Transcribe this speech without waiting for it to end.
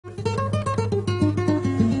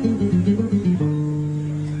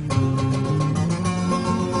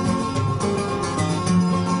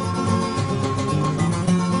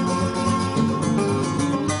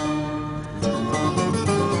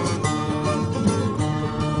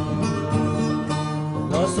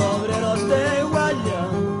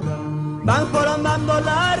formando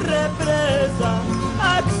la represa,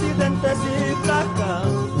 accidentes y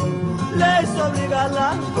fracasos les obliga a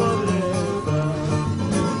la pobreza.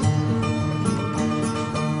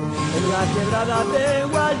 En la quebrada de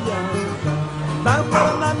Guayanca van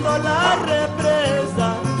formando la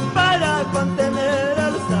represa para contener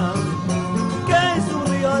el Santo, que es un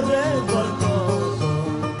río revoltoso.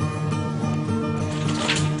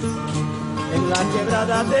 En la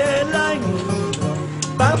quebrada de la Inunda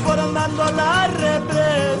van formando la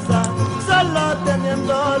represa, solo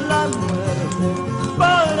teniendo la muerte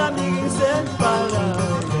por amigo inseparable.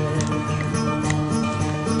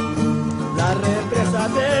 La represa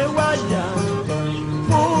de Guayanca,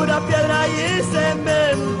 pura piedra y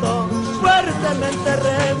cemento, fuertemente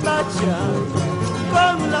remachada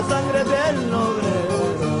con la sangre del obrero.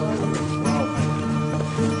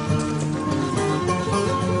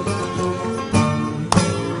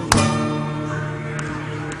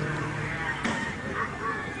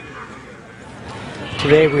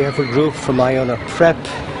 Today we have a group from Iona Prep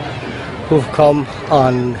who've come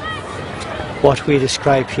on what we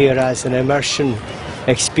describe here as an immersion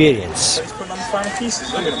experience.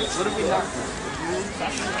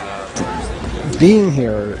 Being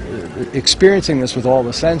here, experiencing this with all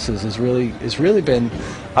the senses has really been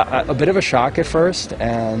a bit of a shock at first,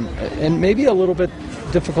 and maybe a little bit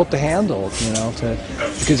difficult to handle, you know,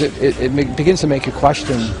 because it begins to make you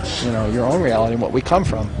question, you know, your own reality and what we come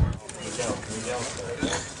from.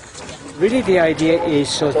 Really the idea is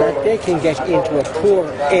so that they can get into a poor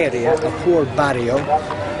area, a poor barrio,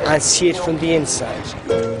 and see it from the inside.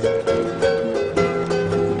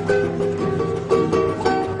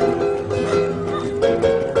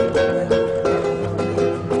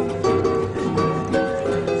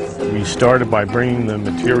 We started by bringing the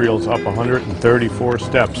materials up 134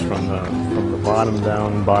 steps from the bottom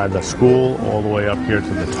down by the school all the way up here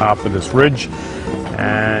to the top of this ridge.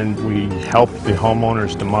 And we helped the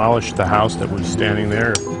homeowners demolish the house that was standing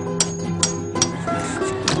there.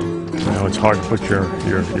 You know, it's hard to put your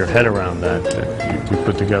head around that. We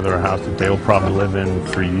put together a house that they'll probably live in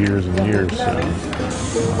for years and years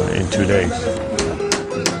in 2 days.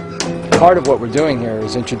 Part of what we're doing here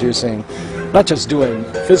is introducing, not just doing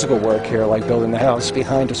physical work here like building the house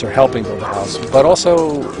behind us or helping build the house, but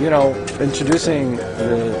also, you know, introducing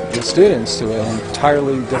the students to an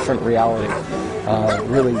entirely different reality.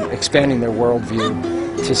 Really expanding their worldview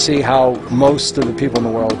to see how most of the people in the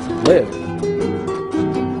world live.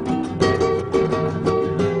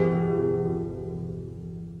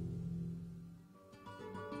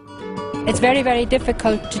 It's very, very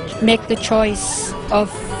difficult to make the choice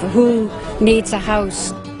of who needs a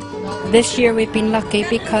house. This year we've been lucky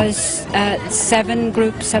because 7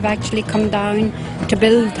 groups have actually come down to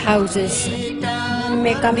build houses.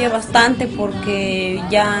 Me cambia bastante porque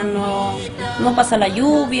ya no pasa la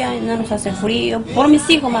lluvia, no nos hace frío. Por mis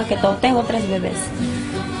hijos más que todo, tengo 3 bebés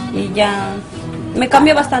y ya me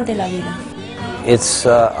cambió bastante la vida. It's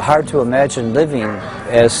hard to imagine living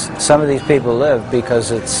as some of these people live because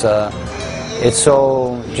it's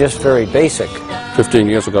so just very basic. 15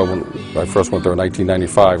 years ago when I first went there in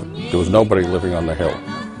 1995, there was nobody living on the hill.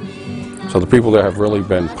 So the people there have really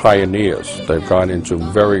been pioneers. They've gone into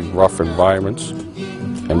very rough environments,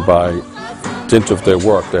 and by dint of their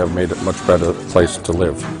work, they have made it a much better place to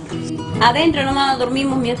live. Adentro nomás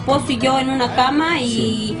dormimos mi esposo y yo en una cama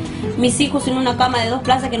y mis hijos en una cama de 2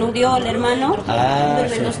 plazas que nos dio el hermano.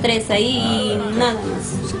 Duermen los 3 ahí y nada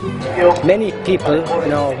más. Many people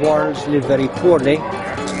in our world live very poorly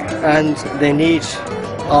and they need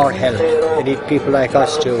our help. They need people like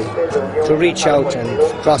us to reach out and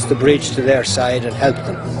cross the bridge to their side and help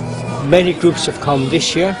them. Many groups have come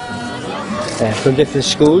this year from different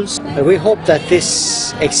schools, and we hope that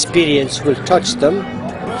this experience will touch them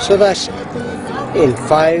so that in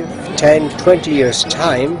 5, 10, 20 years'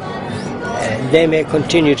 time they may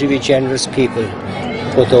continue to be generous people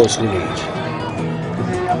for those who need.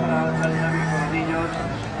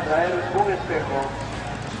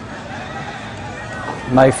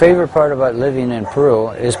 My favorite part about living in Peru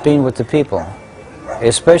is being with the people,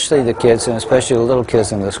 especially the kids and especially the little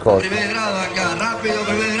kids in the school.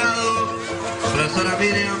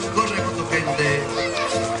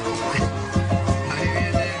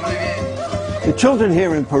 The children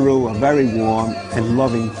here in Peru are very warm and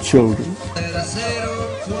loving children.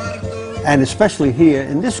 And especially here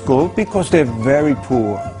in this school because they're very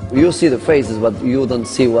poor. You see the faces, but you don't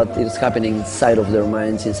see what is happening inside of their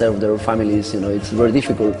minds, inside of their families. You know, it's very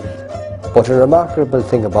difficult. But a remarkable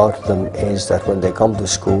thing about them is that when they come to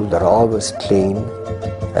school, they're always clean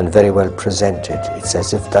and very well presented. It's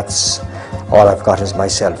as if that's all I've got is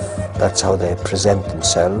myself. That's how they present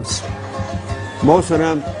themselves. Most of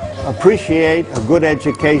them appreciate a good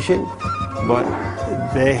education, but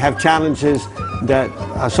they have challenges that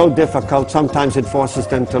are so difficult, sometimes it forces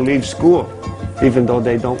them to leave school, even though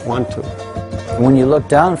they don't want to. When you look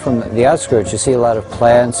down from the outskirts, you see a lot of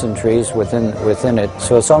plants and trees within it,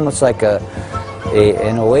 so it's almost like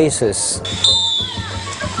an oasis.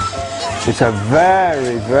 It's a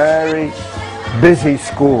very, very busy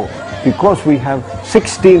school because we have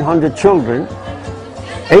 1,600 children,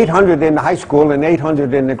 800 in the high school and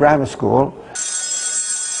 800 in the grammar school.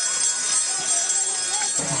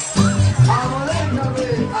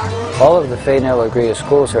 All of the Fenel Alegria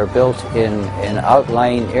schools are built in an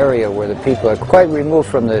outlying area where the people are quite removed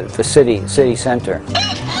from the city center.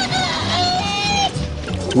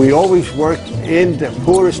 We always worked in the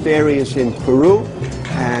poorest areas in Peru,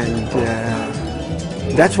 and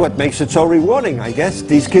that's what makes it so rewarding, I guess.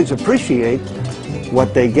 These kids appreciate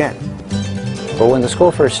what they get. But when the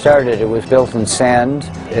school first started, it was built in sand.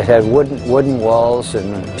 It had wooden walls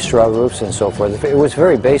and straw roofs and so forth. It was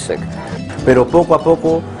very basic. Pero poco a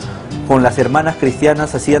poco, con las hermanas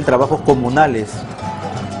cristianas hacían trabajos comunales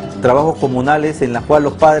en los cuales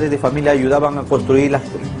los padres de familia ayudaban a construir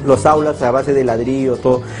los aulas a base de ladrillo,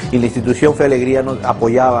 todo, y la institución Fe Alegría nos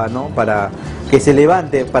apoyaba, ¿no? Para que se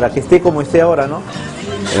levante, para que esté como esté ahora, ¿no?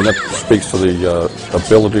 And that speaks to the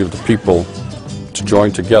ability of the people to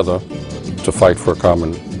join together to fight for a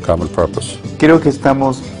common purpose. Creo que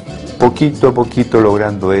estamos poquito a poquito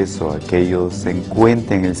logrando eso, que ellos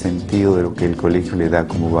encuentren el sentido de lo que el colegio le da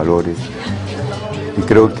como valores. Y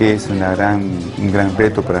creo que es un gran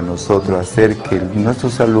reto para nosotros hacer que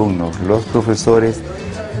nuestros alumnos, los profesores,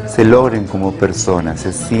 se logren como personas,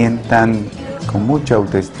 se sientan con mucha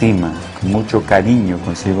autoestima, con mucho cariño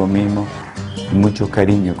consigo mismo y mucho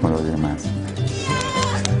cariño con los demás.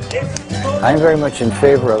 I'm very much in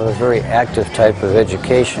favor of a very active type of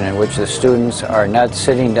education in which the students are not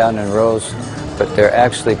sitting down in rows, but they're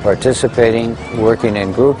actually participating, working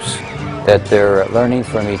in groups, that they're learning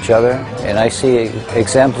from each other, and I see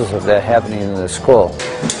examples of that happening in the school.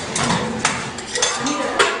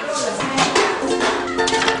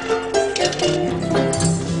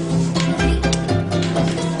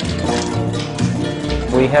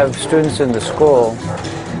 We have students in the school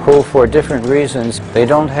who, for different reasons, they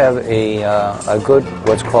don't have a good,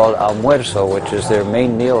 what's called almuerzo, which is their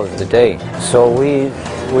main meal of the day. So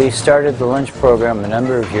we started the lunch program a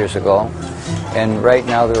number of years ago, and right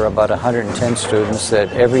now there are about 110 students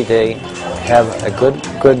that every day have a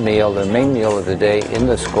good meal, their main meal of the day in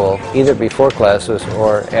the school, either before classes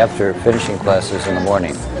or after finishing classes in the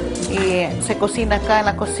morning. Y se cocina acá en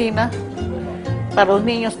la cocina. Para los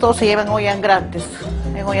niños todos se llevan ollas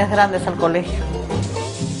grandes al colegio.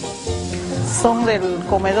 Son del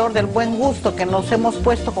comedor del buen gusto, que nos hemos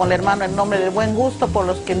puesto con el hermano el nombre del buen gusto por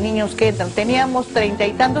los que niños que entran. Teníamos 30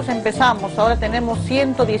 y tantos, empezamos, ahora tenemos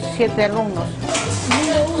 117 alumnos.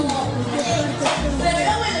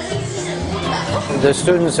 The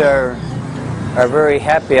students are very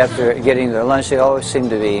happy after getting their lunch. They always seem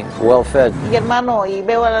to be well fed. Mi hermano, y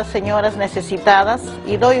veo a las señoras necesitadas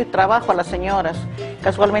y doy trabajo a las señoras.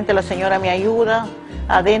 Casualmente la señora me ayuda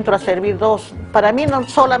adentro a servir dos. Para mí no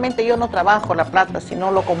solamente yo no trabajo la plata,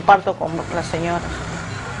 sino lo comparto con las señoras.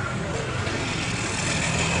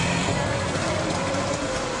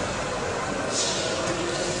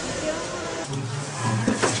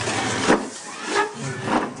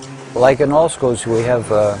 Like in all schools, we have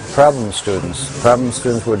problem students. Problem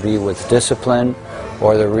students would be with discipline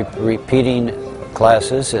or the repeating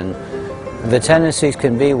classes, and the tendencies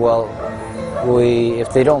can be, well,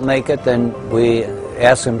 if they don't make it, then we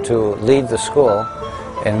ask them to leave the school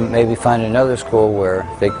and maybe find another school where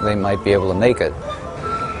they might be able to make it.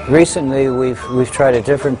 Recently, we've tried a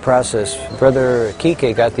different process. Brother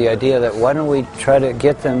Kike got the idea that why don't we try to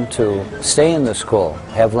get them to stay in the school,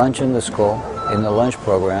 have lunch in the school, in the lunch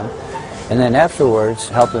program, and then afterwards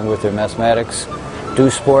help them with their mathematics, do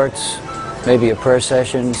sports, maybe a prayer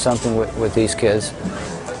session, something with these kids.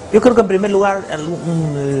 Yo creo que en primer lugar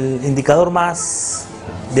un indicador más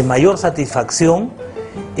de mayor satisfacción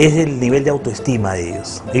es el nivel de autoestima de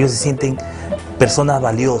ellos. Ellos se sienten personas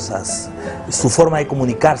valiosas, su forma de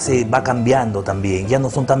comunicarse va cambiando también, ya no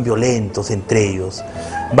son tan violentos entre ellos,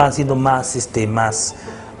 van siendo más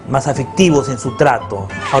afectivos en su trato.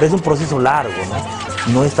 Ahora es un proceso largo,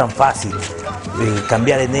 no es tan fácil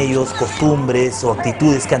cambiar en ellos costumbres o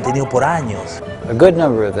actitudes que han tenido por años. A good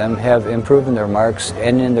number of them have improved in their marks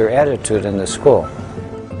and in their attitude in the school.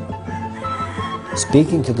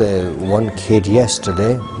 Speaking to the one kid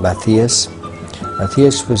yesterday, Matthias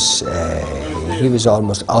was he was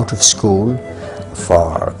almost out of school,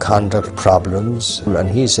 for conduct problems, and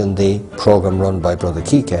he's in the program run by Brother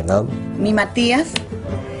Kike now. Mi Matías,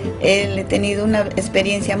 él he tenido una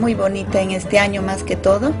experiencia muy bonita en este año más que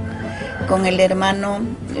todo, con el hermano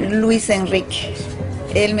Luis Enrique.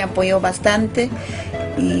 Él me apoyó bastante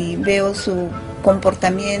y veo su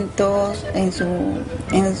comportamiento, en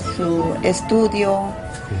su estudio,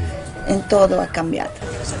 en todo ha cambiado.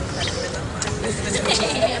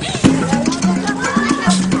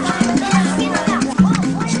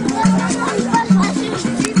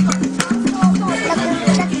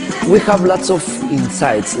 We have lots of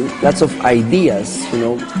insights, lots of ideas, you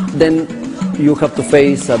know. Then you have to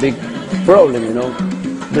face a big problem, you know.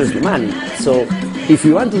 There's the money. So if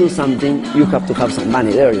you want to do something, you have to have some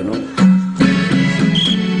money there, you know.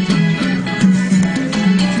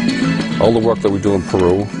 All the work that we do in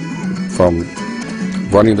Peru, from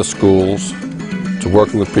running the schools, to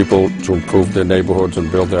working with people to improve their neighborhoods and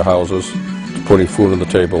build their houses, to putting food on the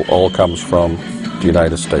table, all comes from the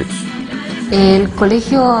United States. El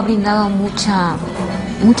colegio ha brindado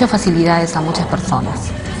muchas facilidades a muchas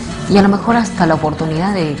personas y a lo mejor hasta la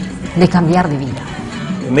oportunidad de cambiar de vida.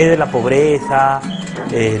 En medio de la pobreza,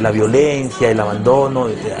 la violencia, el abandono,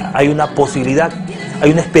 hay una posibilidad,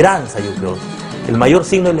 hay una esperanza, yo creo. El mayor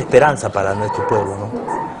signo es la esperanza para nuestro pueblo, ¿no?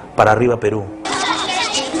 Para arriba Perú.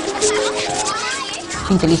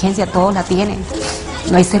 Inteligencia todos la tienen.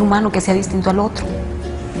 No hay ser humano que sea distinto al otro.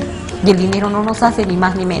 Y el dinero no nos hace ni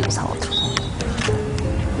más ni menos a otros.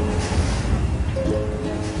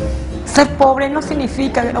 Ser pobre no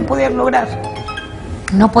significa que no poder lograr.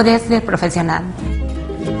 No poder ser profesional.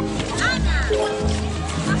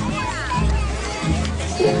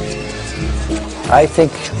 I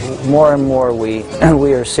think more and more we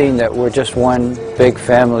are seeing that we're just one big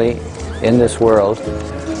family in this world,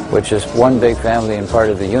 which is one big family and part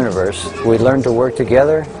of the universe. We learn to work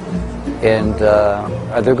together, and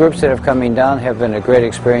the groups that have coming down have been a great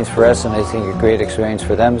experience for us, and I think a great experience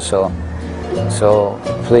for them. So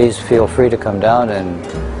please feel free to come down, and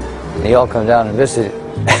you all come down and visit.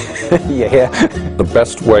 Yeah. The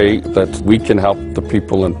best way that we can help the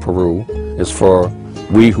people in Peru is for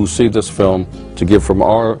we who see this film to give from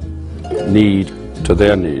our need to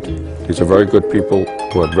their need. These are very good people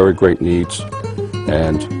who have very great needs,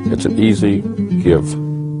 and it's an easy give.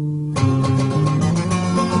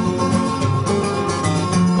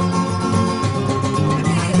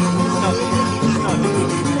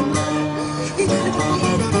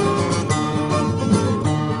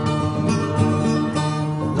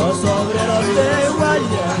 Los obreros de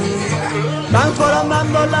Guayana van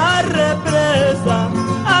formando la represa,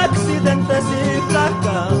 accidentes y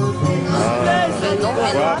fracasos.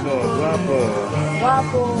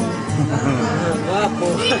 Guapo.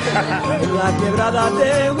 En la quebrada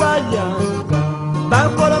de Guayana van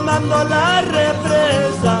formando la represa.